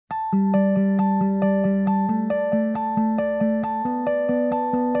To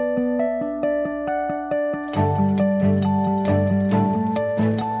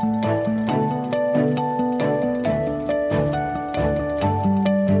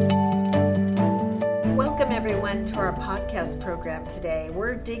our podcast program today.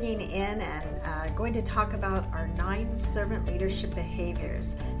 We're digging in and going to talk about our 9 servant leadership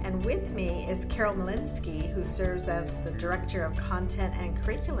behaviors. And with me is Carol Malinsky, who serves as the Director of Content and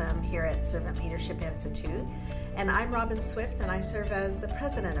Curriculum here at Servant Leadership Institute. And I'm Robin Swift, and I serve as the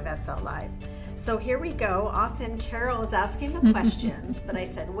President of SL Live. So here we go. Often Carol is asking the questions, but I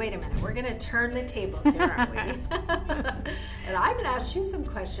said, wait a minute, we're going to turn the tables here, aren't we? And I'm going to ask you some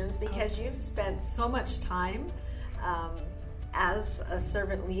questions because you've spent so much time as a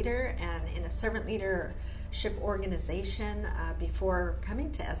servant leader and in a servant leadership organization before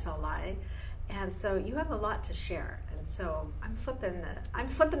coming to SLI, and so you have a lot to share. And so I'm flipping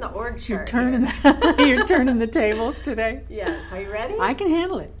the org chart. You're turning the tables today. Yes. Are you ready? I can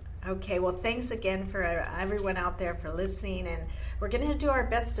handle it. Okay. Well, thanks again for everyone out there for listening, and we're going to do our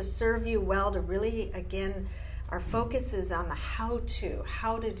best to serve you well. To really, again, our focus is on the how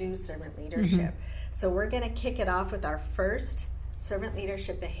to do servant leadership. Mm-hmm. So we're going to kick it off with our first servant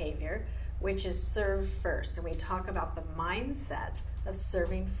leadership behavior, which is serve first. And we talk about the mindset of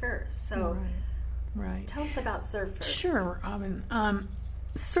serving first. So right. Tell us about serve first. Sure, Robin.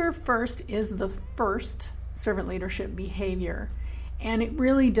 Serve first is the first servant leadership behavior. And it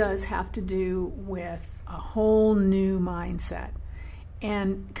really does have to do with a whole new mindset.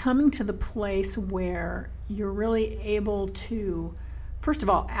 And coming to the place where you're really able to, first of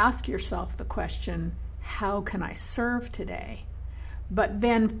all, ask yourself the question, how can I serve today? But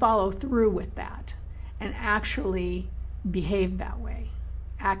then follow through with that and actually behave that way,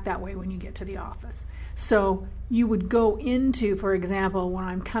 act that way when you get to the office. So you would go into, for example, when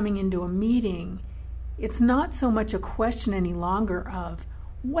I'm coming into a meeting, it's not so much a question any longer of,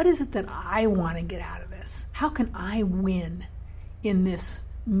 what is it that I want to get out of this? How can I win in this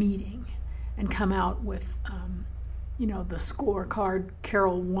meeting and come out with the scorecard,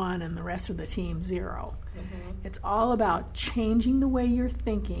 Carol 1 and the rest of the team 0. Mm-hmm. It's all about changing the way you're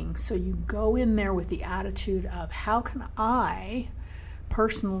thinking, so you go in there with the attitude of, how can I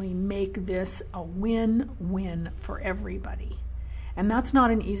personally make this a win-win for everybody? And that's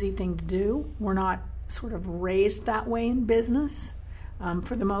not an easy thing to do. We're not sort of raised that way in business.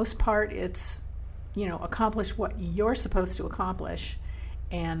 For the most part, it's, accomplish what you're supposed to accomplish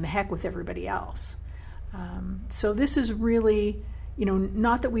and the heck with everybody else. So this is really,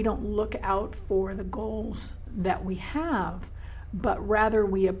 not that we don't look out for the goals that we have, but rather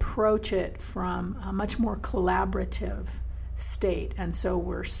we approach it from a much more collaborative state. And so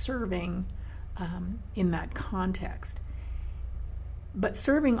we're serving in that context. But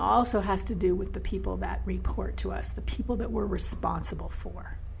serving also has to do with the people that report to us, the people that we're responsible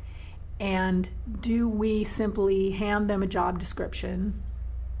for. And do we simply hand them a job description,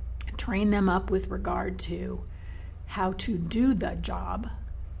 train them up with regard to how to do the job,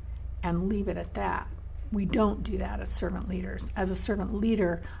 and leave it at that? We don't do that as servant leaders. As a servant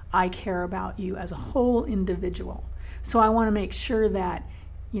leader, I care about you as a whole individual. So I want to make sure that,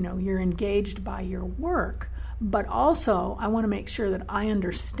 you're engaged by your work, but also I want to make sure that I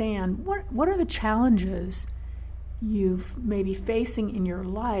understand what are the challenges you've maybe facing in your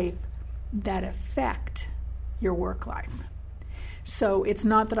life that affect your work life. So it's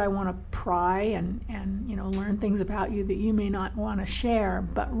not that I want to pry and learn things about you that you may not want to share,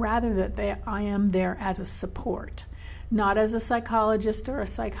 but rather that I am there as a support, not as a psychologist or a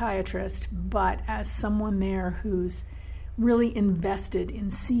psychiatrist, but as someone there who's really invested in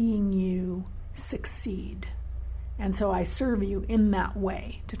seeing you succeed. And so I serve you in that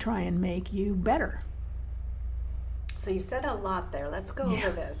way to try and make you better. So you said a lot there. Let's go over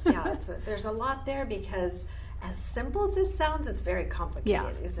this. Yeah, there's a lot there because as simple as this sounds, it's very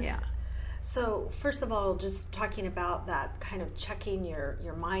complicated, isn't it? So first of all, just talking about that kind of checking your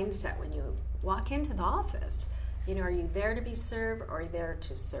mindset when you walk into the office. Are you there to be served or are you there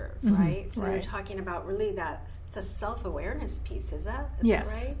to serve, right? So you're talking about really that, it's a self-awareness piece, is that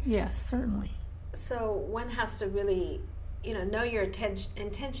right? Yes, certainly. So one has to really, know your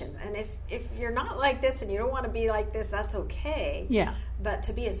intentions. And if you're not like this and you don't want to be like this, that's okay. Yeah. But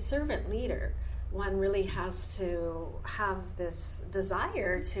to be a servant leader, one really has to have this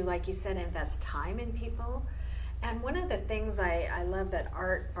desire to, like you said, invest time in people. And one of the things I love that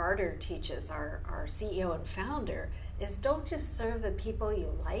Art Barter teaches, our CEO and founder, is don't just serve the people you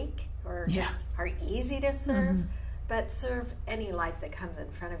like or just are easy to serve, but serve any life that comes in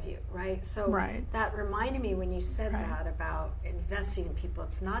front of you, right? So Right. that reminded me when you said Right. that about investing in people.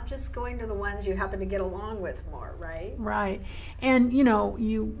 It's not just going to the ones you happen to get along with more, right? Right. And,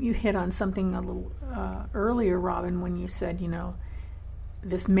 you hit on something a little earlier, Robin, when you said,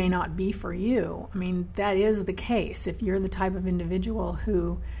 this may not be for you. I mean, that is the case. If you're the type of individual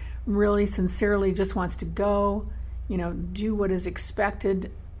who really sincerely just wants to go, do what is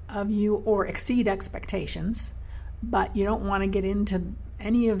expected of you or exceed expectations, but you don't want to get into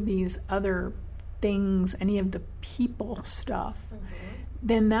any of these other things, any of the people stuff,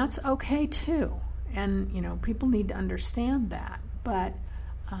 then that's okay too. And, people need to understand that. But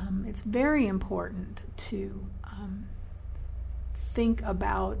it's very important to think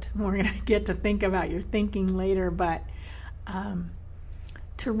about, we're going to get to think about your thinking later, but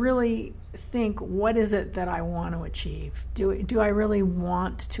to really think, what is it that I want to achieve? Do I really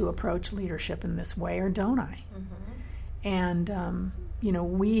want to approach leadership in this way, or don't I? And,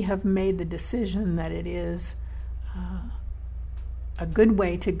 we have made the decision that it is a good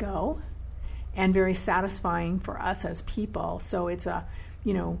way to go and very satisfying for us as people. So it's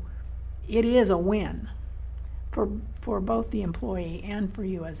it is a win for both the employee and for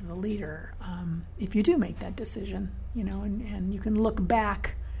you as the leader, if you do make that decision, and you can look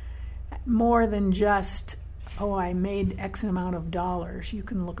back at more than just, I made X amount of dollars. You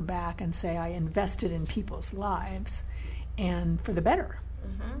can look back and say, I invested in people's lives and for the better.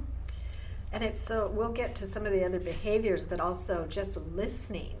 And we'll get to some of the other behaviors, but also just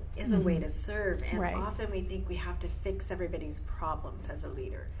listening is a way to serve. And often we think we have to fix everybody's problems as a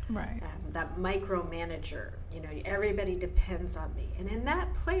leader. Right. That micromanager, everybody depends on me. And in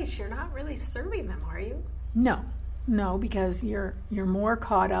that place, you're not really serving them, are you? No, because you're more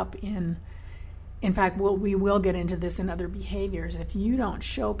caught up in fact, we will get into this in other behaviors. If you don't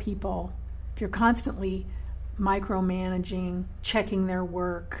show people, if you're constantly micromanaging, checking their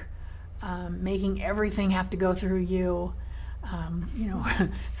work, making everything have to go through you.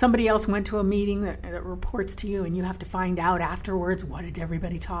 Somebody else went to a meeting that reports to you, and you have to find out afterwards, what did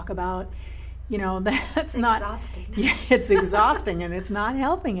everybody talk about? That's not exhausting. Yeah, it's exhausting, and it's not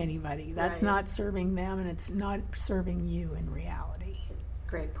helping anybody. That's not serving them, and it's not serving you in reality.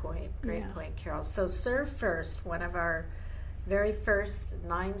 Great point, Carol. So serve first, one of our very first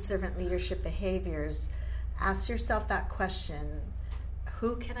 9 servant leadership behaviors. Ask yourself that question.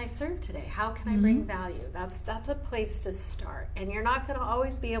 Who can I serve today? How can I bring value? That's a place to start. And you're not going to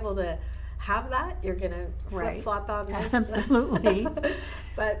always be able to have that. You're going to flip-flop on this. Absolutely.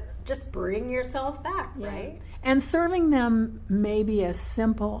 But just bring yourself back, right? And serving them may be as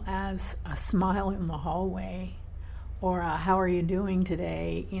simple as a smile in the hallway or a, how are you doing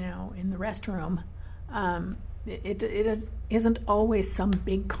today, in the restroom. It isn't always some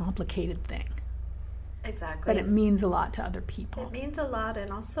big complicated thing. Exactly. But it means a lot to other people. It means a lot, and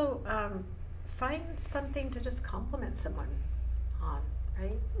also find something to just compliment someone on,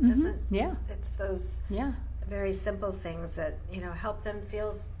 right? It's those very simple things that, help them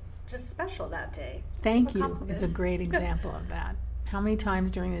feel just special that day. Thank you is a great example of that. How many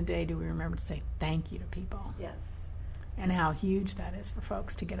times during the day do we remember to say thank you to people? Yes. And how huge that is for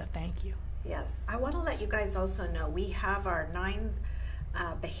folks to get a thank you. Yes. I want to let you guys also know we have our 9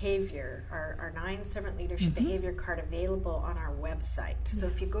 behavior, our 9 servant leadership behavior card available on our website. So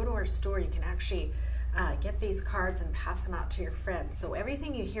if you go to our store, you can actually get these cards and pass them out to your friends. So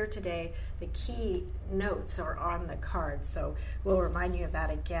everything you hear today, the key notes are on the card. So we'll remind you of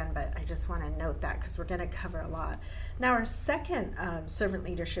that again, but I just want to note that because we're going to cover a lot. Now our second servant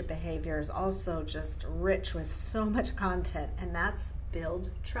leadership behavior is also just rich with so much content, and that's build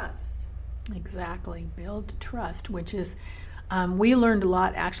trust. Exactly, build trust, which is we learned a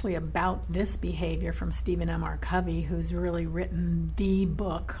lot actually about this behavior from Stephen M. R. Covey, who's really written the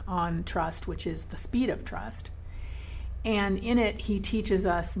book on trust, which is The Speed of Trust. And in it, he teaches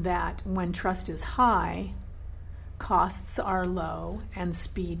us that when trust is high, costs are low and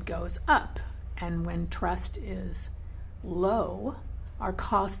speed goes up. And when trust is low, our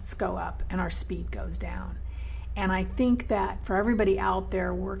costs go up and our speed goes down. And I think that for everybody out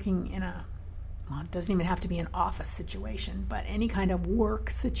there working in it doesn't even have to be an office situation, but any kind of work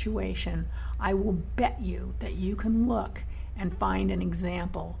situation, I will bet you that you can look and find an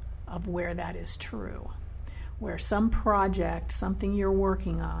example of where that is true. Where some project, something you're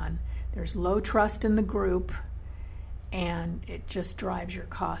working on, there's low trust in the group, and it just drives your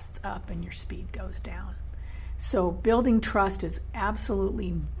costs up and your speed goes down. So building trust is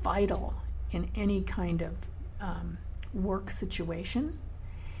absolutely vital in any kind of work situation.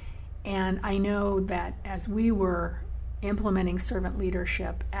 And I know that as we were implementing servant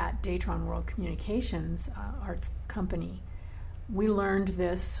leadership at Datron World Communications Arts Company, we learned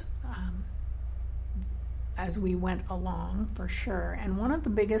this as we went along, for sure. And one of the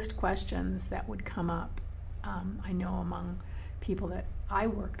biggest questions that would come up, I know among people that I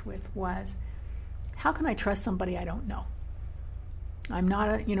worked with, was, how can I trust somebody I don't know? I'm not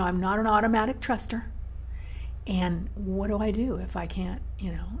an automatic truster. And what do I do if I can't,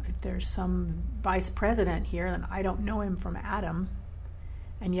 if there's some vice president here and I don't know him from Adam,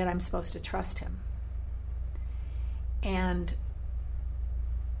 and yet I'm supposed to trust him? And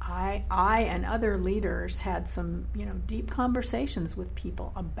I and other leaders had some, deep conversations with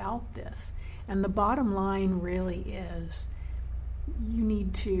people about this. And the bottom line really is, you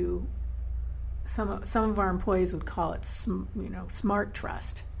need to, some of our employees would call it, smart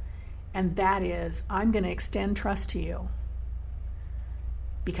trust. And that is, I'm going to extend trust to you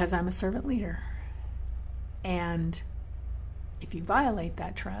because I'm a servant leader. And if you violate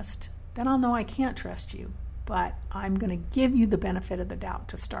that trust, then I'll know I can't trust you. But I'm going to give you the benefit of the doubt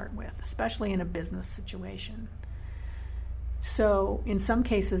to start with, especially in a business situation. So in some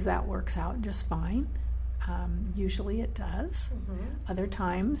cases that works out just fine. Usually it does. Mm-hmm. Other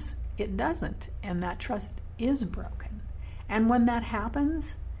times it doesn't, and that trust is broken. And when that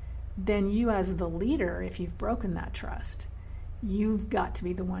happens, then you as the leader, if you've broken that trust, you've got to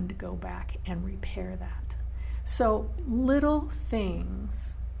be the one to go back and repair that. So little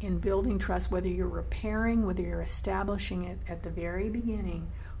things in building trust, whether you're repairing, whether you're establishing it at the very beginning,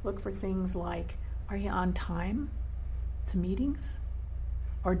 look for things like, are you on time to meetings?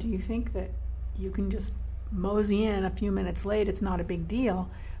 Or do you think that you can just mosey in a few minutes late, it's not a big deal,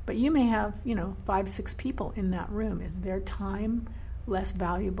 but you may have, 5-6 people in that room. Is their time less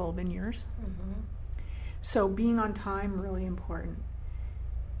valuable than yours? Mm-hmm. So being on time, really important.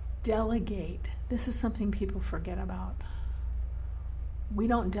 Delegate. This is something people forget about. We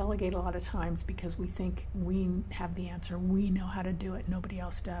don't delegate a lot of times because we think we have the answer. We know how to do it. Nobody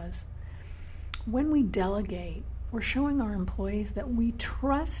else does. When we delegate, we're showing our employees that we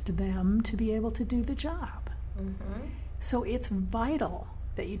trust them to be able to do the job. Mm-hmm. So it's vital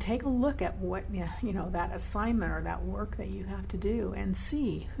that you take a look at what, that assignment or that work that you have to do and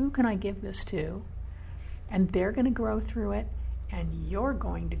see, who can I give this to? And they're going to grow through it, and you're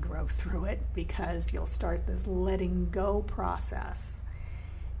going to grow through it because you'll start this letting go process.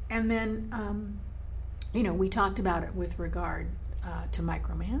 And then, we talked about it with regard to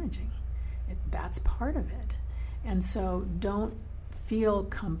micromanaging. That's part of it. And so don't feel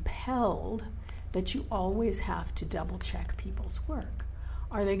compelled that you always have to double check people's work.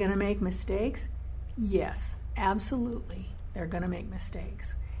 Are they going to make mistakes? Yes, absolutely. They're going to make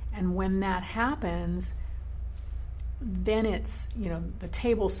mistakes. And when that happens, then it's, the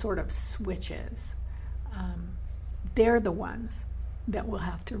table sort of switches. They're the ones that will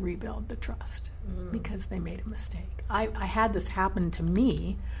have to rebuild the trust because they made a mistake. I had this happen to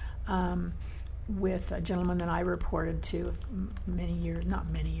me with a gentleman that I reported to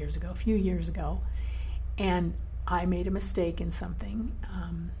a few years ago, and I made a mistake in something,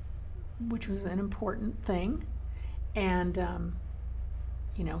 which was an important thing, and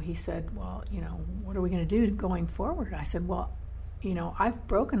he said, well, what are we going to do going forward? I said, well, I've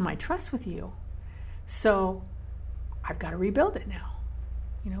broken my trust with you, so I've got to rebuild it now,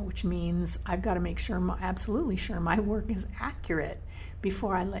 which means I've got to make sure, absolutely sure my work is accurate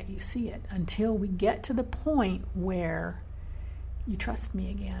before I let you see it, until we get to the point where you trust me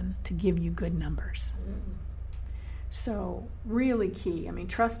again to give you good numbers. Mm. So really key.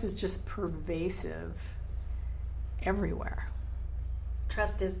 Trust is just pervasive everywhere.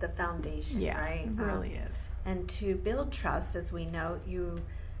 Trust is the foundation, right? It really is. And to build trust, as we know, you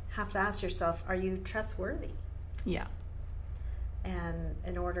have to ask yourself, are you trustworthy? Yeah. And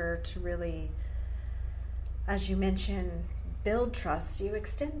in order to really, as you mentioned, build trust, you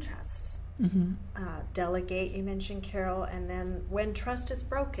extend trust. Mm-hmm. Delegate, you mentioned, Carol, and then when trust is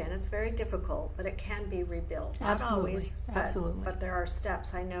broken, it's very difficult, but it can be rebuilt. Absolutely. Not always, Absolutely. But there are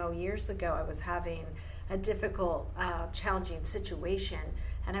steps. I know years ago I was having a difficult, challenging situation,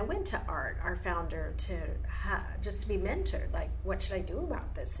 and I went to Art, our founder, just to be mentored. Like, what should I do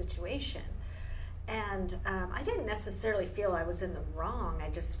about this situation? And I didn't necessarily feel I was in the wrong. I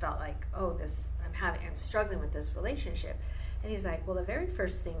just felt like, I'm struggling with this relationship. And he's like, well, the very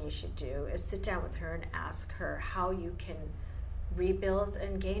first thing you should do is sit down with her and ask her how you can rebuild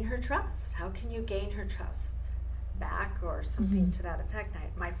and gain her trust. How can you gain her trust back, or something to that effect?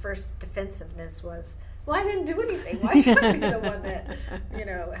 My first defensiveness was, well, I didn't do anything. Why should I be the one that,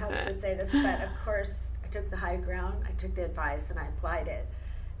 has to say this? But of course, I took the high ground. I took the advice and I applied it.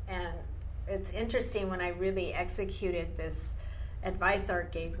 And it's interesting when I really executed this advice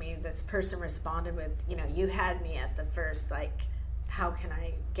Art gave me, this person responded with, you had me at the first, like, how can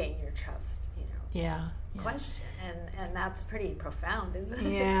I gain your trust, question. And that's pretty profound, isn't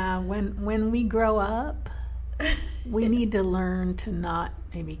it? Yeah, when we grow up, we need to learn to not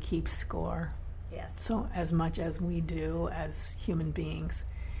maybe keep score. Yes. So as much as we do as human beings,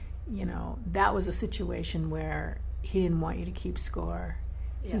 that was a situation where he didn't want you to keep score.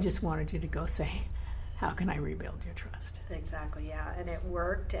 Yes. He just wanted you to go say, how can I rebuild your trust? Exactly, yeah. And it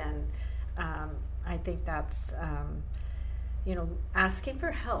worked. And I think that's, asking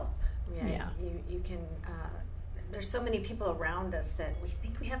for help. Yeah. You can, there's so many people around us that we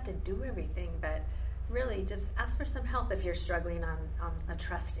think we have to do everything, but really just ask for some help if you're struggling on a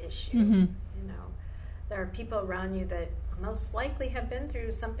trust issue. Mm-hmm. There are people around you that most likely have been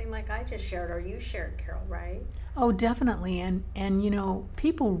through something like I just shared or you shared, Carol, right? Oh, definitely. And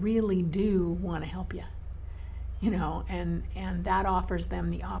people really do want to help you, and that offers them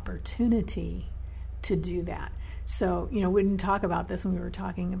the opportunity to do that. So, we didn't talk about this when we were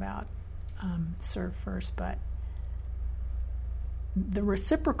talking about Serve First, but the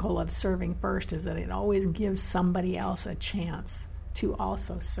reciprocal of serving first is that it always gives somebody else a chance to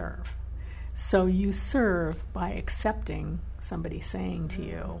also serve. So you serve by accepting somebody saying to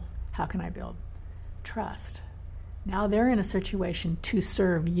you, how can I build trust? Now they're in a situation to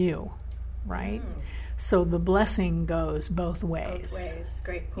serve you, right? So the blessing goes both ways. Both ways.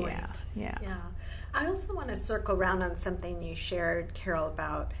 Great point. Yeah. I also want to circle around on something you shared, Carol,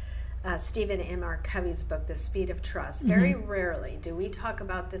 about Stephen M. R. Covey's book, The Speed of Trust. Very rarely do we talk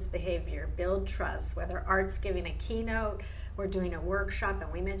about this behavior, build trust, whether Art's giving a keynote, we're doing a workshop,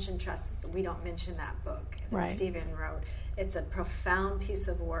 and we mention trust. We don't mention that book that Stephen wrote. It's a profound piece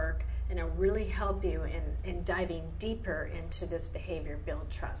of work, and it'll really help you in diving deeper into this behavior, build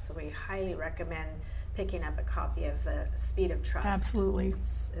trust. So we highly recommend picking up a copy of The Speed of Trust. Absolutely.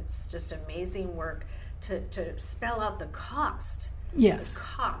 It's just amazing work to spell out the cost. Yes. The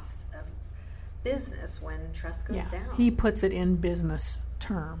cost of business when trust goes down. He puts it in business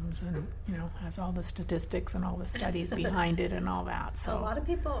terms and, has all the statistics and all the studies behind it and all that. So a lot of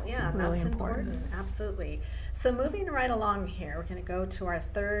people, really that's important. Absolutely. So moving right along here, we're going to go to our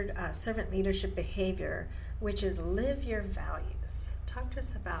third servant leadership behavior, which is live your values. Talk to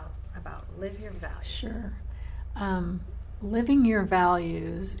us about live your values. Sure. Living your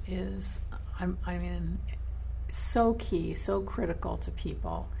values is, so key, so critical to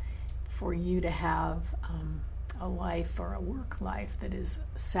people for you to have a life or a work life that is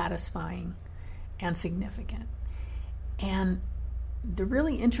satisfying and significant. And the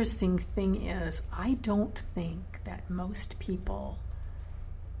really interesting thing is, I don't think that most people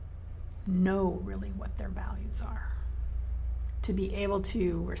know really what their values are. To be able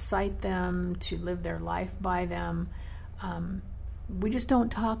to recite them, to live their life by them, we just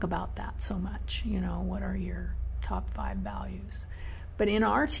don't talk about that so much. What are your top 5 values? But in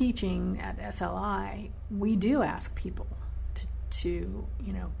our teaching at SLI, we do ask people to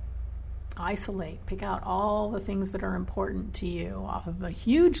isolate, pick out all the things that are important to you off of a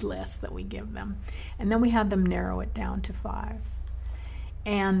huge list that we give them, and then we have them narrow it down to 5.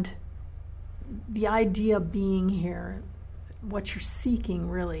 And the idea being here, what you're seeking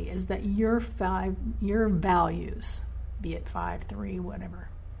really is that your values, be it 5, 3, whatever,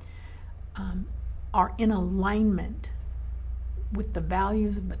 are in alignment with the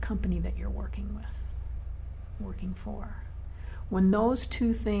values of the company that you're working for. When those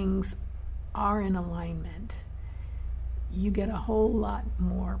two things are in alignment, you get a whole lot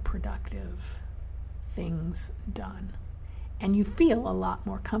more productive things done, and you feel a lot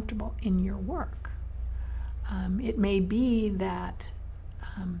more comfortable in your work. It may be that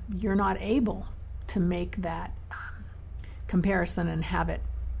you're not able to make that comparison and have it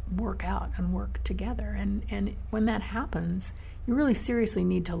work out and work together. And when that happens, you really seriously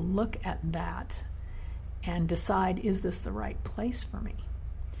need to look at that and decide, is this the right place for me?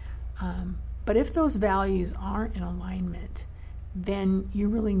 But if those values aren't in alignment, then you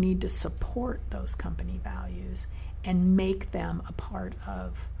really need to support those company values and make them a part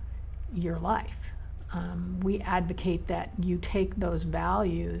of your life. We advocate that you take those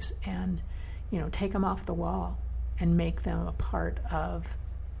values and, take them off the wall and make them a part of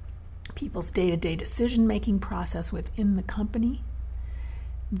people's day-to-day decision-making process within the company.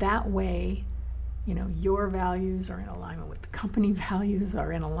 That way, your values are in alignment with the company values,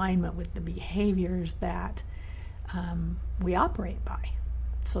 are in alignment with the behaviors that we operate by,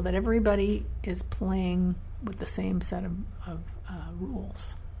 so that everybody is playing with the same set of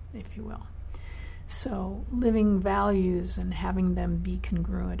rules, if you will. So living values and having them be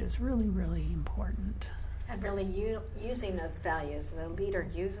congruent is really, really important. And really using those values, the leader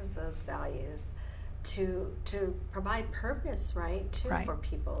uses those values to provide purpose, right, too, Right. for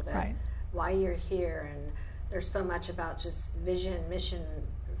people. That Right. why you're here, and there's so much about just vision, mission,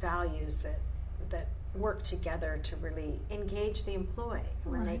 values that work together to really engage the employee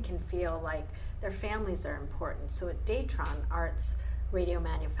when they Right. can feel like their families are important. So at Datron, Art's radio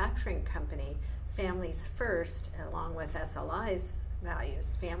manufacturing company, families first, along with SLI's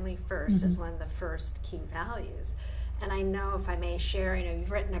values. Family first is one of the first key values. And I know, if I may share,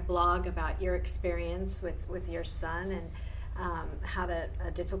 you've written a blog about your experience with your son, and had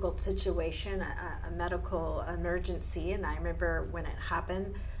a difficult situation, a medical emergency. And I remember when it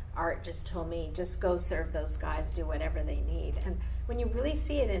happened, Art just told me, just go serve those guys, do whatever they need. And when you really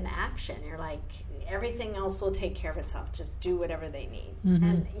see it in action, you're like, everything else will take care of itself. Just do whatever they need.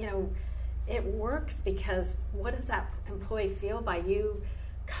 And, it works, because what does that employee feel by you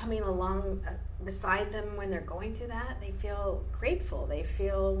coming along beside them when they're going through that? They feel grateful. They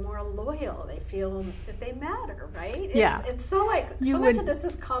feel more loyal. They feel that they matter, right? It's so like, much of this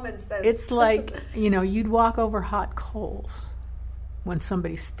is common sense. It's like, you'd walk over hot coals when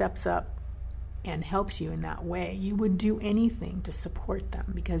somebody steps up and helps you in that way. You would do anything to support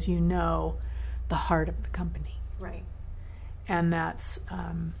them because you know the heart of the company. Right. And that's,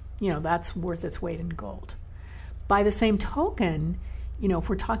 that's worth its weight in gold. By the same token, if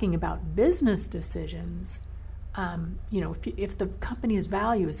we're talking about business decisions, if the company's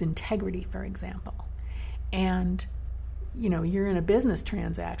value is integrity, for example, and, you're in a business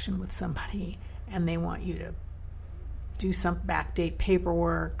transaction with somebody and they want you to do some backdate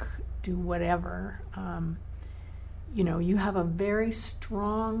paperwork, do whatever, you have a very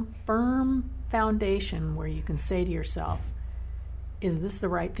strong, firm foundation where you can say to yourself, is this the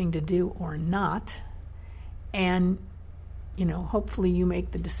right thing to do or not? And, hopefully you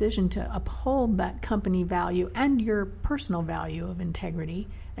make the decision to uphold that company value and your personal value of integrity,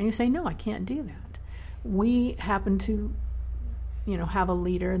 and you say, no, I can't do that. We happen to, have a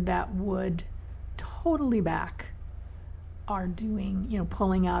leader that would totally back our doing,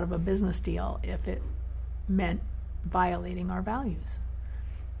 pulling out of a business deal if it meant violating our values.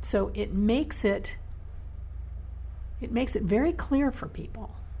 So it makes it very clear for people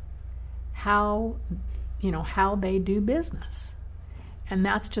how they do business. And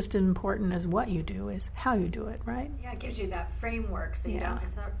that's just as important as what you do is how you do it, right? Yeah, it gives you that framework, so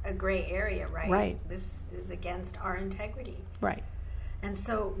it's not a gray area, right? Right. This is against our integrity. Right. And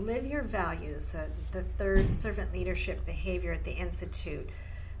so live your values, the third servant leadership behavior at the Institute.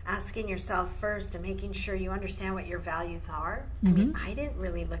 Asking yourself first and making sure you understand what your values are. I mean, I didn't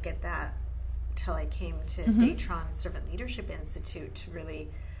really look at that until I came to Datron Servant Leadership Institute to really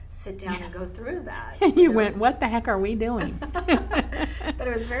sit down and go through that. And you went, what the heck are we doing? But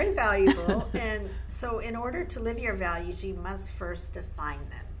it was very valuable. And so in order to live your values, you must first define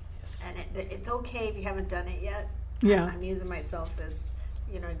them. Yes. And it's okay if you haven't done it yet. Yeah. I'm using myself as,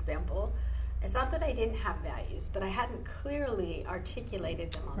 example. It's not that I didn't have values, but I hadn't clearly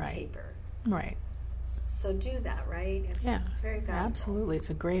articulated them on paper. Right. So do that, right? It's very valuable. Absolutely. It's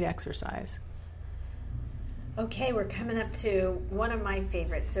a great exercise. Okay, we're coming up to one of my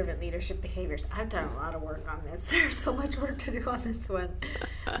favorite servant leadership behaviors. I've done a lot of work on this. There's so much work to do on this one.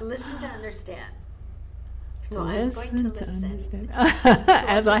 Listen to understand. So listen I'm going to understand.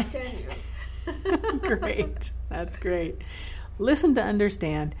 As I understand you. Great. That's great. Listen to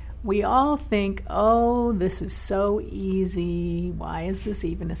understand. We all think, oh, this is so easy. Why is this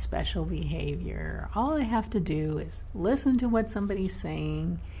even a special behavior? All I have to do is listen to what somebody's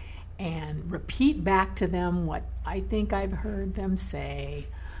saying and repeat back to them what I think I've heard them say.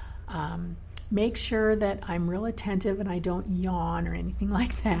 Make sure that I'm real attentive and I don't yawn or anything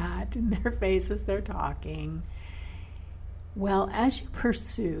like that in their face as they're talking. Well, as you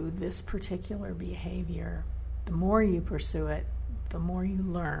pursue this particular behavior, the more you pursue it, the more you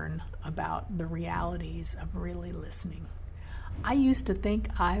learn about the realities of really listening. I used to think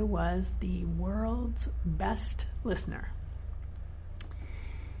I was the world's best listener.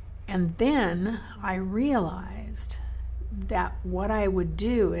 And then I realized that what I would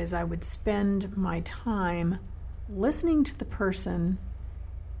do is I would spend my time listening to the person,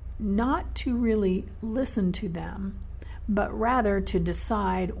 not to really listen to them, but rather to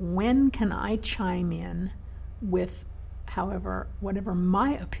decide when can I chime in with whatever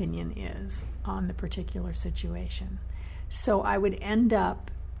my opinion is on the particular situation. So I would end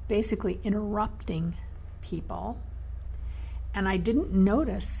up basically interrupting people, and I didn't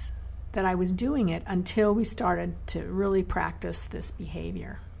notice that I was doing it until we started to really practice this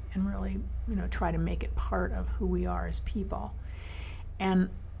behavior. and really, try to make it part of who we are as people. And,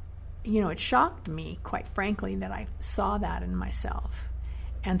 it shocked me, quite frankly, that I saw that in myself.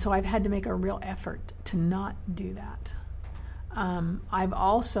 And so I've had to make a real effort to not do that. I've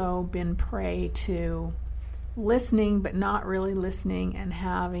also been prey to listening but not really listening, and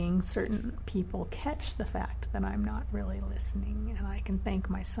having certain people catch the fact that I'm not really listening. And I can thank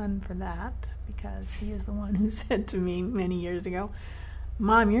my son for that, because he is the one who said to me many years ago,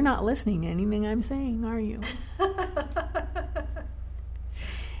 "Mom, you're not listening to anything I'm saying, are you?"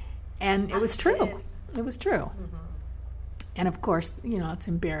 And it was true. It was true. Mm-hmm. And of course, it's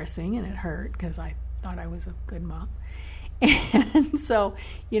embarrassing and it hurt, because I thought I was a good mom. And so,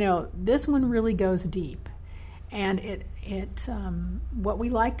 this one really goes deep. And it what we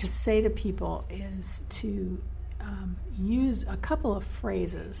like to say to people is to use a couple of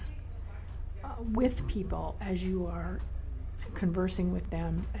phrases with people as you are conversing with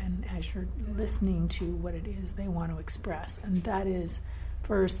them and as you're listening to what it is they want to express. And that is,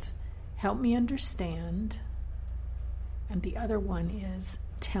 first, help me understand. And the other one is,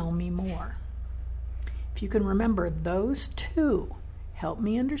 tell me more. If you can remember those two, help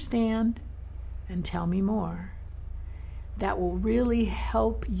me understand and tell me more, that will really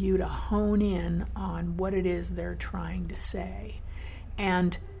help you to hone in on what it is they're trying to say,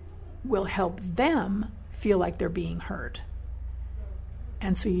 and will help them feel like they're being heard.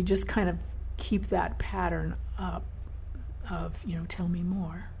 And so you just kind of keep that pattern up of, tell me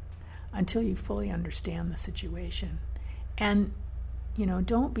more, until you fully understand the situation. And,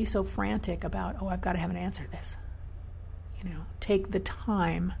 don't be so frantic about, I've got to have an answer to this. Take the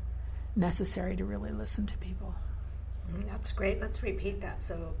time necessary to really listen to people. That's great. Let's repeat that.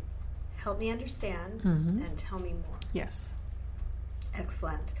 So, help me understand and tell me more. Yes.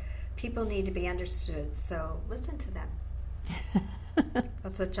 Excellent. People need to be understood, so listen to them.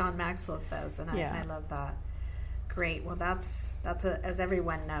 That's what John Maxwell says, and I love that. Great. Well, that's as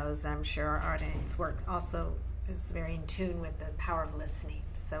everyone knows, I'm sure our audience work also is very in tune with the power of listening.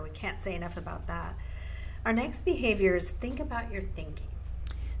 So we can't say enough about that. Our next behavior is think about your thinking.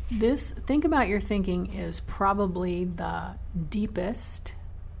 This think about your thinking is probably the deepest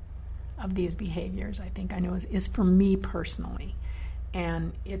of these behaviors, I think I know, is for me personally.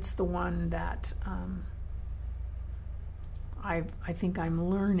 And it's the one that I think I'm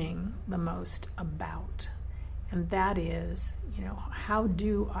learning the most about. And that is, how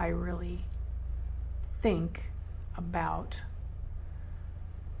do I really think about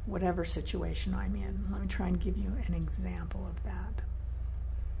whatever situation I'm in? Let me try and give you an example of that.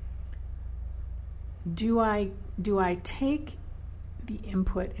 Do I take the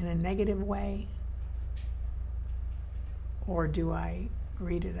input in a negative way, or do I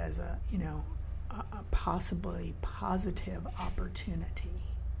read it as a possibly positive opportunity?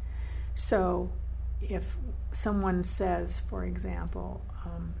 So if someone says, for example,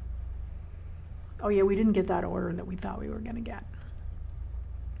 we didn't get that order that we thought we were going to get.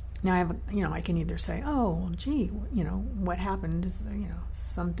 Now I can either say, what happened? Is there,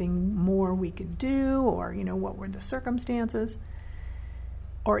 something more we could do, or, what were the circumstances?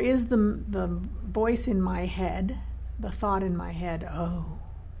 Or is the voice in my head, the thought in my head,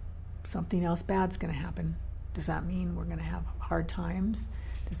 something else bad's going to happen? Does that mean we're going to have hard times?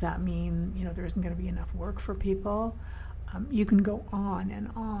 Does that mean, there isn't going to be enough work for people? You can go on and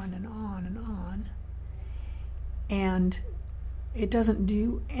on and on and on. And it doesn't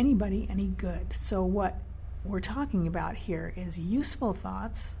do anybody any good. So what we're talking about here is useful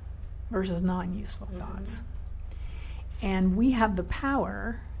thoughts versus non-useful thoughts. And we have the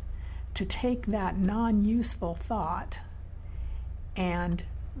power to take that non-useful thought and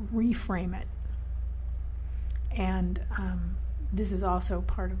reframe it. And this is also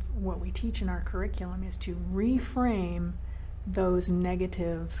part of what we teach in our curriculum, is to reframe those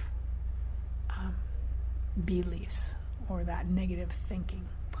negative beliefs or that negative thinking.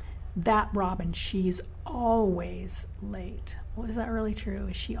 That Robin, she's always late. Well, is that really true?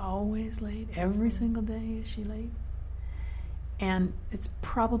 Is she always late? Every single day is she late? And it's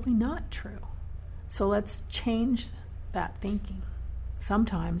probably not true. So let's change that thinking.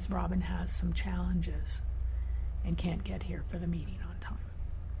 Sometimes Robin has some challenges and can't get here for the meeting on time.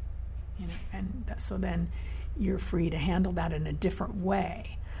 So then you're free to handle that in a different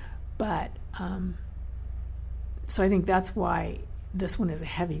way. But so I think that's why this one is a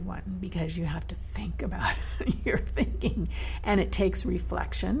heavy one, because you have to think about your thinking, and it takes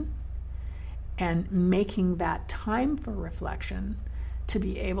reflection and making that time for reflection to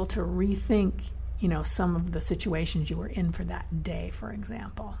be able to rethink, some of the situations you were in for that day, for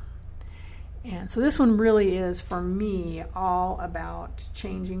example. And so this one really is, for me, all about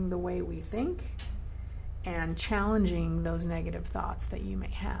changing the way we think and challenging those negative thoughts that you may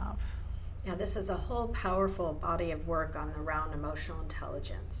have. Yeah, this is a whole powerful body of work on around emotional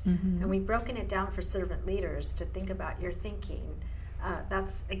intelligence. Mm-hmm. And we've broken it down for servant leaders to think about your thinking.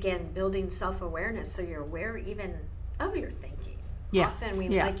 That's, again, building self-awareness so you're aware even of your thinking. Yeah.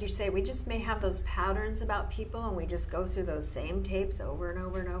 Often, like you say, we just may have those patterns about people and we just go through those same tapes over and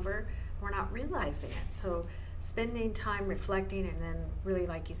over and over. We're not realizing it. So spending time reflecting and then really,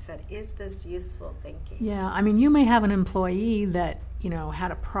 like you said, is this useful thinking? Yeah, I mean, you may have an employee that,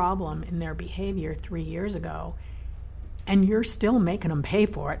 had a problem in their behavior 3 years ago, and you're still making them pay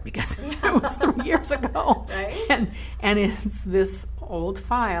for it because it was 3 years ago. Right? And it's this old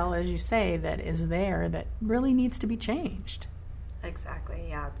file, as you say, that is there that really needs to be changed. Exactly,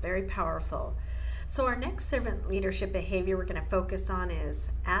 yeah, very powerful. So our next servant leadership behavior we're going to focus on is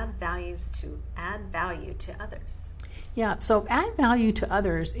add value to others. Yeah, so add value to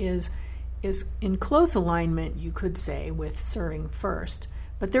others is in close alignment, you could say, with serving first,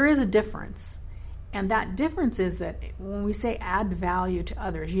 but there is a difference. And that difference is that when we say add value to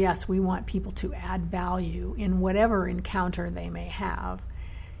others, yes, we want people to add value in whatever encounter they may have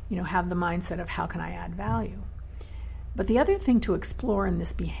the mindset of how can I add value. But the other thing to explore in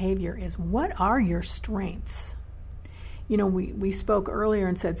this behavior is, what are your strengths? We spoke earlier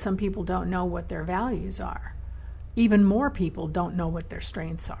and said some people don't know what their values are. Even more people don't know what their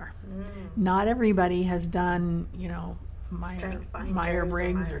strengths are. Not everybody has done,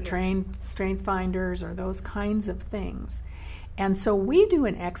 Myers-Briggs or trained Strength Finders or those kinds of things. And so we do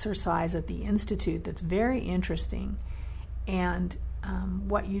an exercise at the Institute that's very interesting. And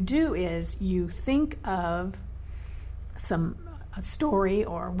what you do is you think of a story,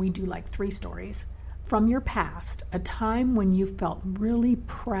 or we do like 3 stories from your past, a time when you felt really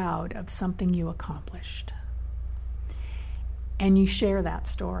proud of something you accomplished. And you share that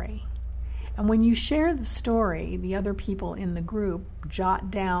story. And when you share the story, the other people in the group jot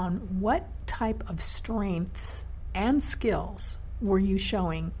down what type of strengths and skills were you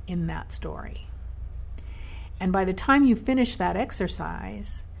showing in that story. And by the time you finish that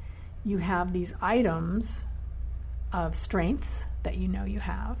exercise, you have these items of strengths that you know you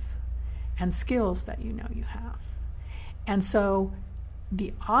have and skills that you know you have. And so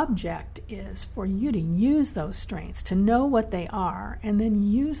the object is for you to use those strengths, to know what they are, and then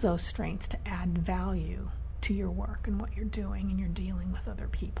use those strengths to add value to your work and what you're doing and you're dealing with other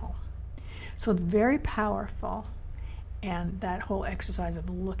people. So it's very powerful, and that whole exercise of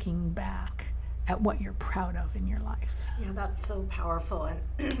looking back at what you're proud of in your life. Yeah, that's so powerful.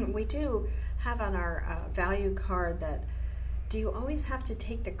 And we do have on our value card that, do you always have to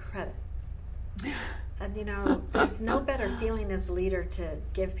take the credit? And there's no better feeling as a leader to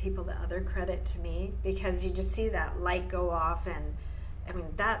give people the other credit to me, because you just see that light go off, and I mean,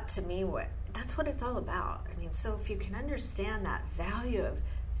 that to me, that's what it's all about. I mean, so if you can understand that value of,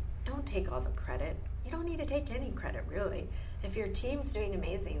 don't take all the credit. You don't need to take any credit, really. If your team's doing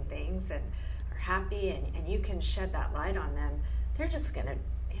amazing things and are happy, and you can shed that light on them, they're just going to,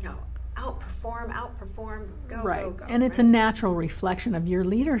 outperform, go, right. go, go. And it's a natural reflection of your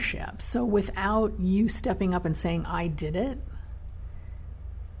leadership. So without you stepping up and saying, I did it,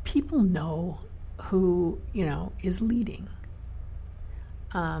 people know who, is leading.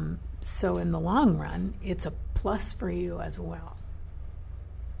 So in the long run, it's a plus for you as well.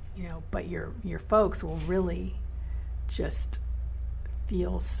 But your folks will really just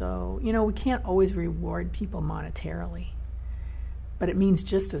feel so, we can't always reward people monetarily. But it means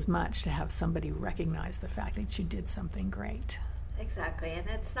just as much to have somebody recognize the fact that you did something great. Exactly, and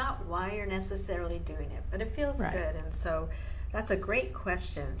it's not why you're necessarily doing it, but it feels right. good. And so that's a great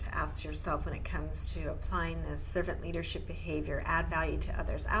question to ask yourself when it comes to applying this servant leadership behavior, add value to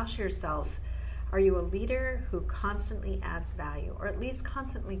others. Ask yourself, are you a leader who constantly adds value, or at least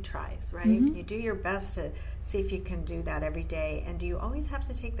constantly tries, right? Mm-hmm. You do your best to see if you can do that every day, and do you always have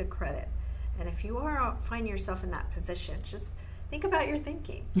to take the credit? And if you find yourself in that position, just think about your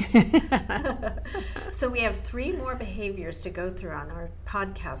thinking. So we have 3 more behaviors to go through on our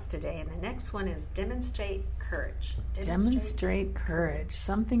podcast today. And the next one is demonstrate courage. Demonstrate courage.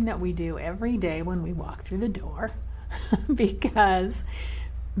 Something that we do every day when we walk through the door. Because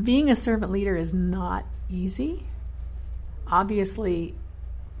being a servant leader is not easy. Obviously,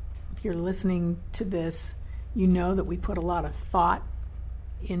 if you're listening to this, you know that we put a lot of thought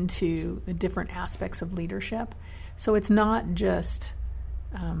into the different aspects of leadership. So it's not just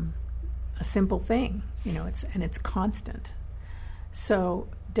a simple thing, it's constant. So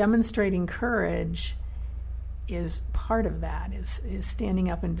demonstrating courage is part of that, is standing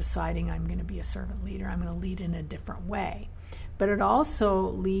up and deciding I'm going to be a servant leader. I'm going to lead in a different way. But it also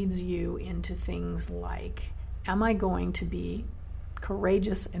leads you into things like, am I going to be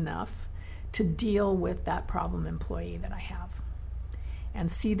courageous enough to deal with that problem employee that I have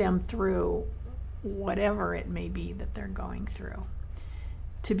and see them through whatever it may be that they're going through?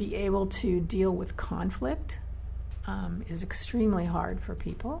 To be able to deal with conflict is extremely hard for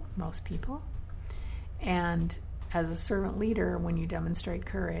people, most people. And as a servant leader, when you demonstrate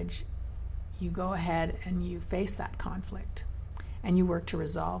courage, you go ahead and you face that conflict and you work to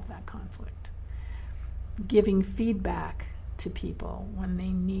resolve that conflict. Giving feedback to people when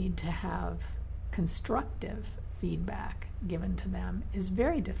they need to have constructive feedback given to them is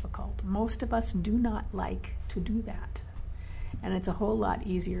very difficult. Most of us do not like to do that. And it's a whole lot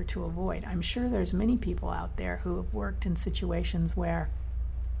easier to avoid. I'm sure there's many people out there who have worked in situations where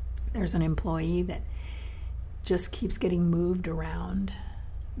there's an employee that just keeps getting moved around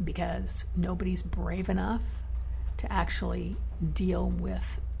because nobody's brave enough to actually deal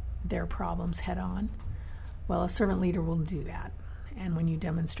with their problems head on. Well, a servant leader will do that. And when you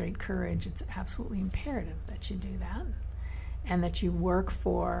demonstrate courage, it's absolutely imperative that you do that and that you work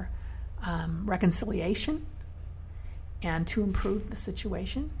for reconciliation and to improve the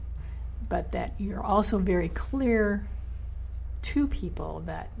situation, but that you're also very clear to people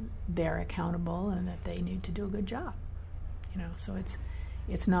that they're accountable and that they need to do a good job. So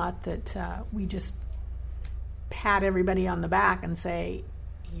it's not that we just pat everybody on the back and say,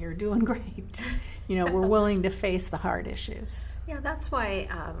 you're doing great. We're willing to face the hard issues. Yeah, that's why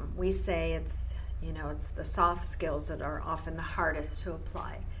we say it's the soft skills that are often the hardest to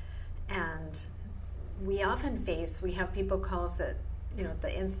apply. And we have people call us at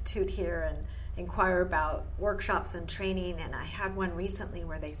the Institute here and inquire about workshops and training, and I had one recently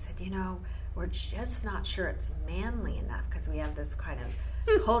where they said, we're just not sure it's manly enough because we have this kind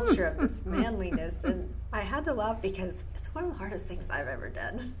of culture of this manliness. And I had to laugh because it's one of the hardest things I've ever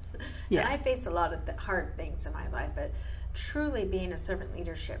done. Yeah. And I face a lot of hard things in my life, but truly being a servant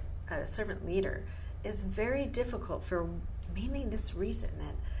leader is very difficult for mainly this reason,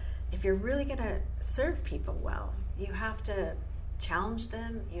 that if you're really going to serve people well, you have to challenge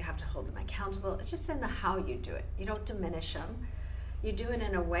them, you have to hold them accountable. It's just in the how you do it. You don't diminish them. You do it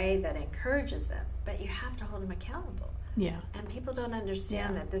in a way that encourages them, but you have to hold them accountable. Yeah. And people don't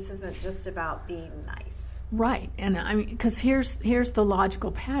understand that this isn't just about being nice. Right. And I mean, because here's the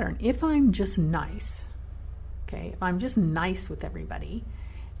logical pattern. If I'm just nice, okay, if I'm just nice with everybody,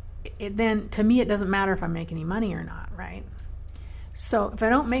 then to me it doesn't matter if I make any money or not, right? So if I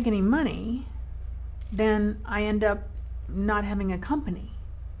don't make any money, then I end up not having a company.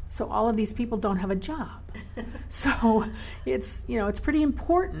 So all of these people don't have a job. So it's pretty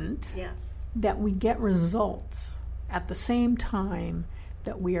important that we get results at the same time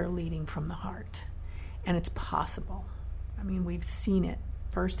that we are leading from the heart. And it's possible. I mean, we've seen it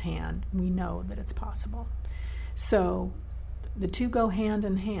firsthand. We know that it's possible. So the two go hand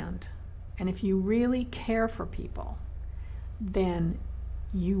in hand. And if you really care for people, then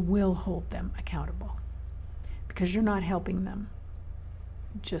you will hold them accountable because you're not helping them,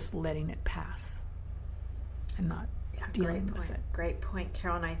 just letting it pass and not dealing with it. Great point,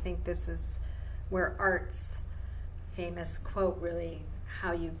 Carol. And I think this is where Art's famous quote, really,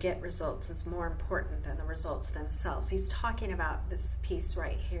 how you get results is more important than the results themselves. He's talking about this piece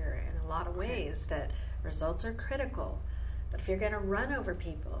right here in a lot of ways, that results are critical. But if you're going to run over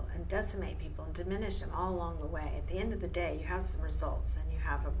people and decimate people and diminish them all along the way, at the end of the day, you have some results and you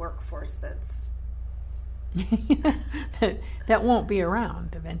have a workforce that's that won't be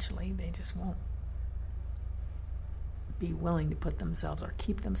around eventually. They just won't be willing to put themselves or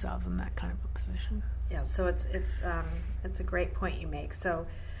keep themselves in that kind of a position. Yeah, so it's a great point you make. So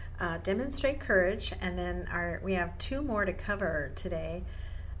demonstrate courage, and then we have two more to cover today.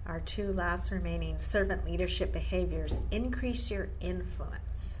 Our two last remaining servant leadership behaviors. Increase your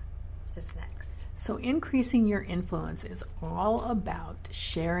influence is next. So increasing your influence is all about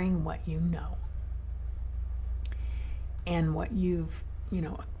sharing what you know and what you've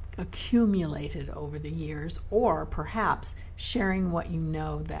accumulated over the years, or perhaps sharing what you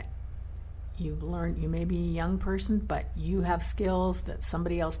know that you've learned. You may be a young person, but you have skills that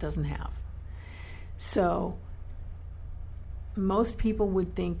somebody else doesn't have. So most people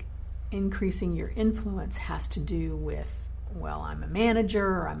would think increasing your influence has to do with, well, I'm a manager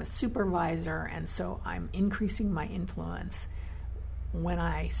or I'm a supervisor, and so I'm increasing my influence when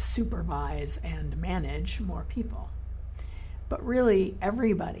I supervise and manage more people. But really,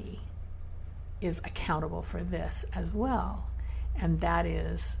 everybody is accountable for this as well, and that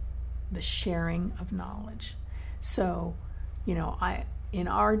is the sharing of knowledge. So, in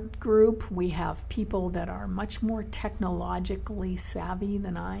our group, we have people that are much more technologically savvy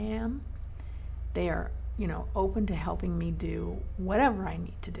than I am. They are, open to helping me do whatever I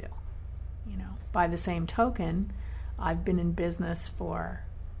need to do. By the same token, I've been in business for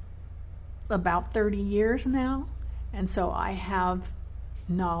about 30 years now, and so I have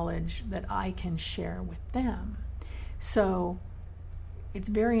knowledge that I can share with them. So it's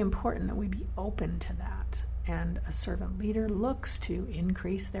very important that we be open to that. And a servant leader looks to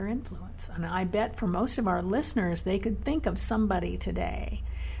increase their influence. And I bet for most of our listeners, they could think of somebody today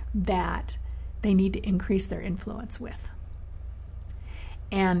that they need to increase their influence with.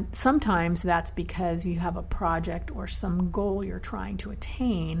 And sometimes that's because you have a project or some goal you're trying to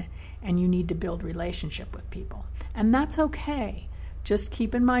attain and you need to build relationship with people. And that's okay. Just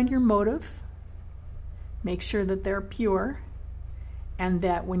keep in mind your motive. Make sure that they're pure, and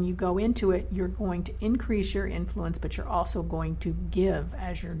that when you go into it, you're going to increase your influence, but you're also going to give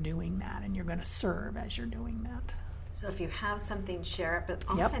as you're doing that, and you're going to serve as you're doing that. So if you have something, share it, but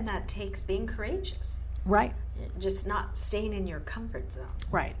often that takes being courageous. Right. Just not staying in your comfort zone.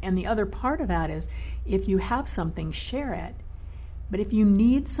 Right. And the other part of that is, if you have something, share it. But if you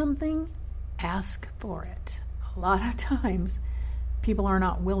need something, ask for it. A lot of times, people are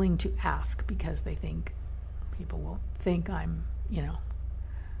not willing to ask because they think people will think I'm,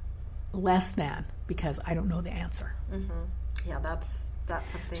 less than because I don't know the answer. Mm-hmm. Yeah, that's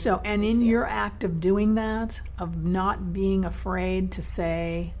something. So, and in your act of doing that, of not being afraid to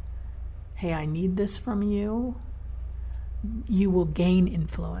say, hey, I need this from you, you will gain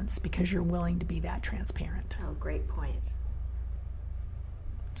influence because you're willing to be that transparent. Oh, great point.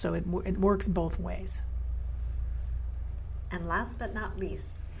 So it works both ways. And last but not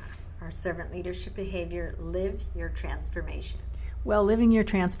least, our servant leadership behavior, live your transformation. Well, living your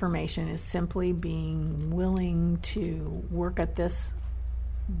transformation is simply being willing to work at this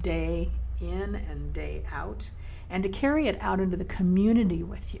day in and day out, and to carry it out into the community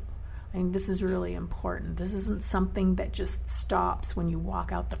with you. I think this is really important. This isn't something that just stops when you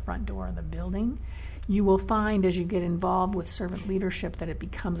walk out the front door of the building. You will find as you get involved with servant leadership that it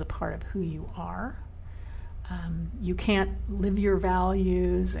becomes a part of who you are. You can't live your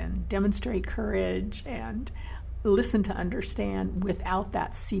values and demonstrate courage and listen to understand without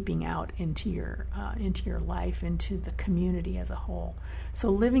that seeping out into your life, into the community as a whole. So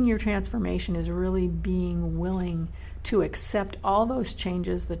living your transformation is really being willing to accept all those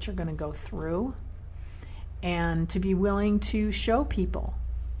changes that you're going to go through, and to be willing to show people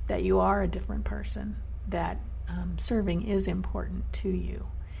that you are a different person, that serving is important to you.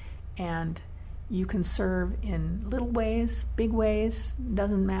 And you can serve in little ways, big ways,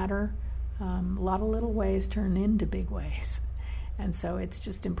 doesn't matter. A lot of little ways turn into big ways. And so it's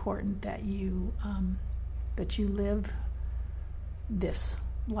just important that you live this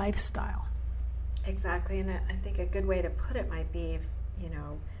lifestyle. Exactly. And I think a good way to put it might be,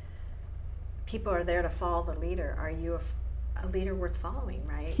 people are there to follow the leader. Are you a leader worth following,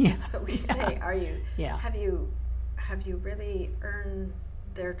 right? Yeah. That's what we say. Are you? Yeah. Have you really earned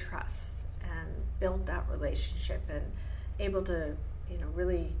their trust and built that relationship and able to,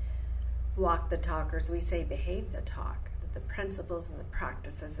 really walk the talk, or as we say, behave the talk, the principles and the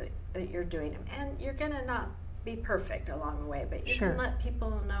practices that you're doing. And you're going to not be perfect along the way, but you can let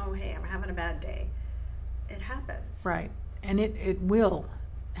people know, hey, I'm having a bad day. It happens. Right. And it will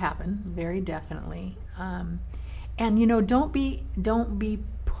happen, very definitely. And, don't be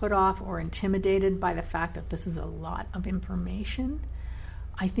put off or intimidated by the fact that this is a lot of information.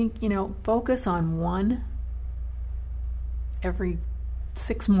 I think, focus on one every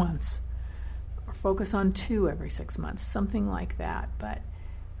 6 months, or focus on 2 every 6 months, something like that. But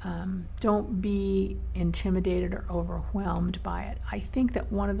don't be intimidated or overwhelmed by it. I think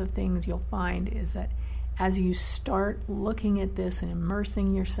that one of the things you'll find is that as you start looking at this and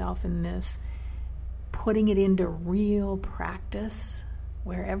immersing yourself in this, putting it into real practice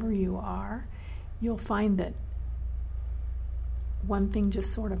wherever you are, you'll find that one thing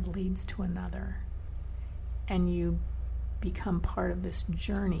just sort of leads to another, and you become part of this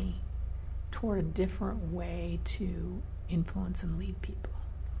journey toward a different way to influence and lead people.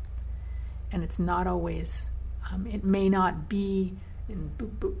 And it's not always, it may not be in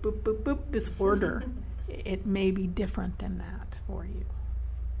boop, boop, boop, boop, boop, this order. It may be different than that for you.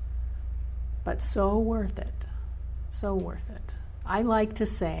 But so worth it. So worth it. I like to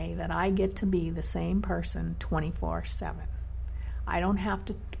say that I get to be the same person 24/7. I don't have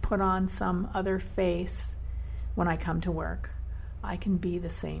to put on some other face when I come to work. I can be the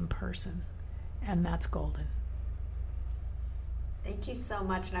same person, and that's golden. Thank you so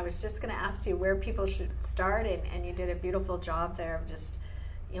much. And I was just going to ask you where people should start, and you did a beautiful job there of just,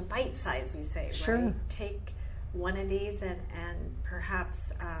 bite size, we say, Sure. right? Take one of these and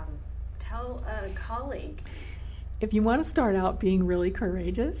perhaps tell a colleague. If you want to start out being really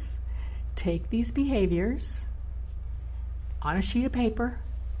courageous, take these behaviors on a sheet of paper,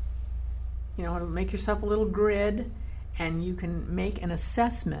 make yourself a little grid, and you can make an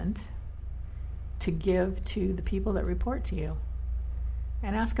assessment to give to the people that report to you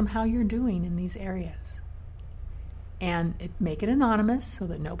and ask them how you're doing in these areas. And make it anonymous so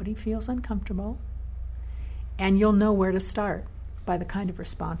that nobody feels uncomfortable. And you'll know where to start by the kind of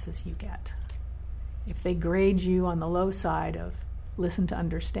responses you get. If they grade you on the low side of listen to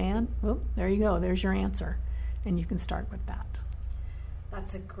understand, well, there you go. There's your answer. And you can start with that.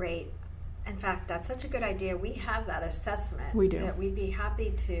 In fact, that's such a good idea. We have that assessment. We do. That we'd be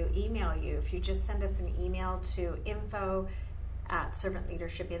happy to email you. If you just send us an email to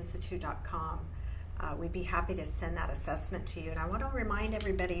info@servantleadershipinstitute.com. We'd be happy to send that assessment to you. And I want to remind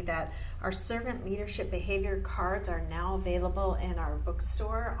everybody that our servant leadership behavior cards are now available in our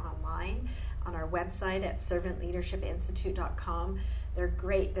bookstore online, on our website at servantleadershipinstitute.com. They're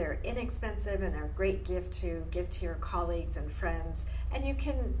great. They're inexpensive, and they're a great gift to give to your colleagues and friends. And you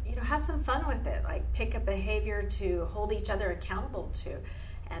can, have some fun with it, like pick a behavior to hold each other accountable to,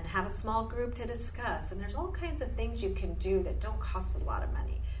 and have a small group to discuss. And there's all kinds of things you can do that don't cost a lot of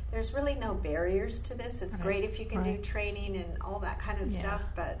money. There's really no barriers to this. It's great if you can do training and all that kind of stuff,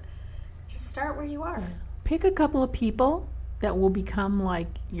 but just start where you are. Yeah. Pick a couple of people that will become like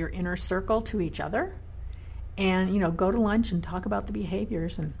your inner circle to each other, and go to lunch and talk about the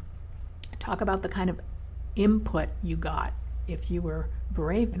behaviors and talk about the kind of input you got if you were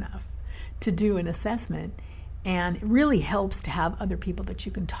brave enough to do an assessment. And it really helps to have other people that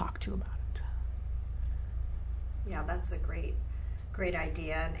you can talk to about it. Yeah, that's a great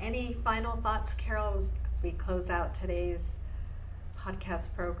idea. And any final thoughts, Carol, as we close out today's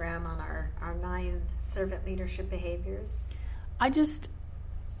podcast program on our 9 servant leadership behaviors? I just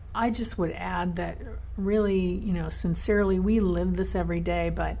would add that really, sincerely, we live this every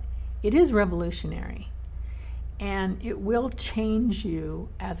day, but it is revolutionary, and it will change you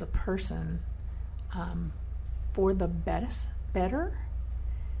as a person for the better.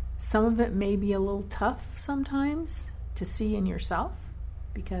 Some of it may be a little tough sometimes to see in yourself,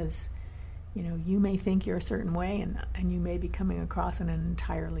 because you may think you're a certain way, and you may be coming across in an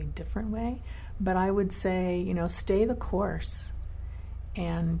entirely different way. But I would say, stay the course,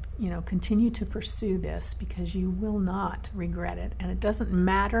 and continue to pursue this, because you will not regret it. And it doesn't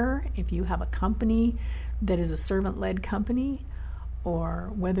matter if you have a company that is a servant-led company,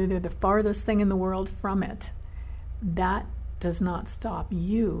 or whether they're the farthest thing in the world from it. That does not stop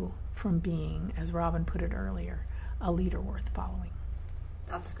you from being, as Robin put it earlier, a leader worth following.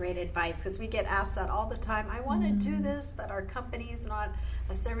 That's great advice, because we get asked that all the time. I want to do this, but our company is not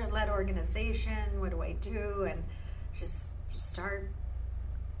a servant-led organization. What do I do? And just start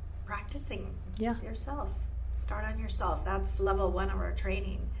practicing yourself. Start on yourself. That's level 1 of our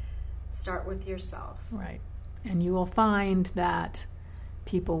training. Start with yourself. Right. And you will find that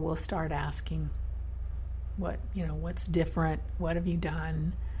people will start asking, what's different? What have you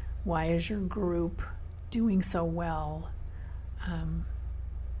done? Why is your group doing so well?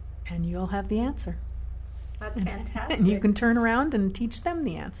 And you'll have the answer. That's fantastic. And you can turn around and teach them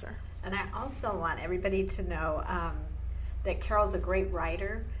the answer. And I also want everybody to know that Carol's a great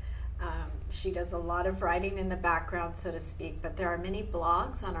writer. She does a lot of writing in the background, so to speak, but there are many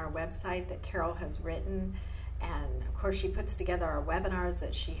blogs on our website that Carol has written. And of course, she puts together our webinars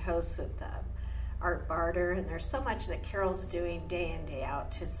that she hosts with Art Barter, and there's so much that Carol's doing day in, day out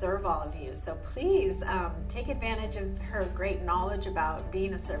to serve all of you. So please take advantage of her great knowledge about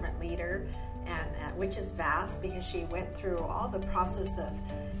being a servant leader, and which is vast, because she went through all the process of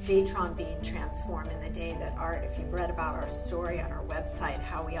Datron being transformed in the day that Art, if you've read about our story on our website,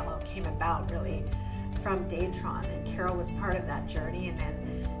 how we all came about really from Datron, and Carol was part of that journey, and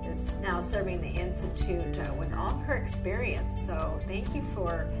then is now serving the Institute with all of her experience. So thank you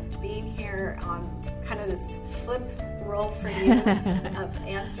for being here on kind of this flip role for you of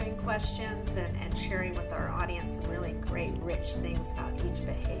answering questions and sharing with our audience some really great, rich things about each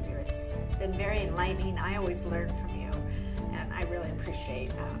behavior. It's been very enlightening. I always learn from you, and I really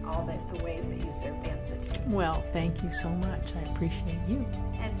appreciate all the ways that you serve the Institute. Well, thank you so much. I appreciate you.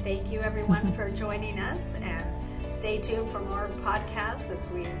 And thank you, everyone, for joining us. And stay tuned for more podcasts as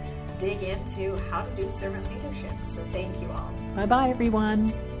we dig into how to do servant leadership. So thank you all. Bye-bye,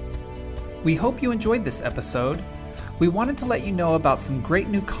 everyone. We hope you enjoyed this episode. We wanted to let you know about some great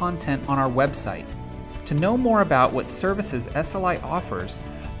new content on our website. To know more about what services SLI offers,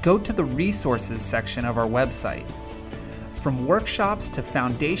 go to the resources section of our website. From workshops to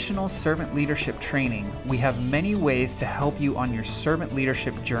foundational servant leadership training, we have many ways to help you on your servant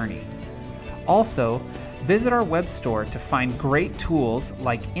leadership journey. Also, visit our web store to find great tools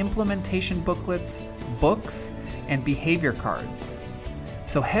like implementation booklets, books, and behavior cards.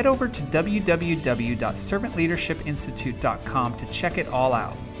 So head over to www.servantleadershipinstitute.com to check it all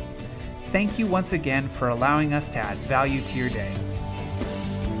out. Thank you once again for allowing us to add value to your day.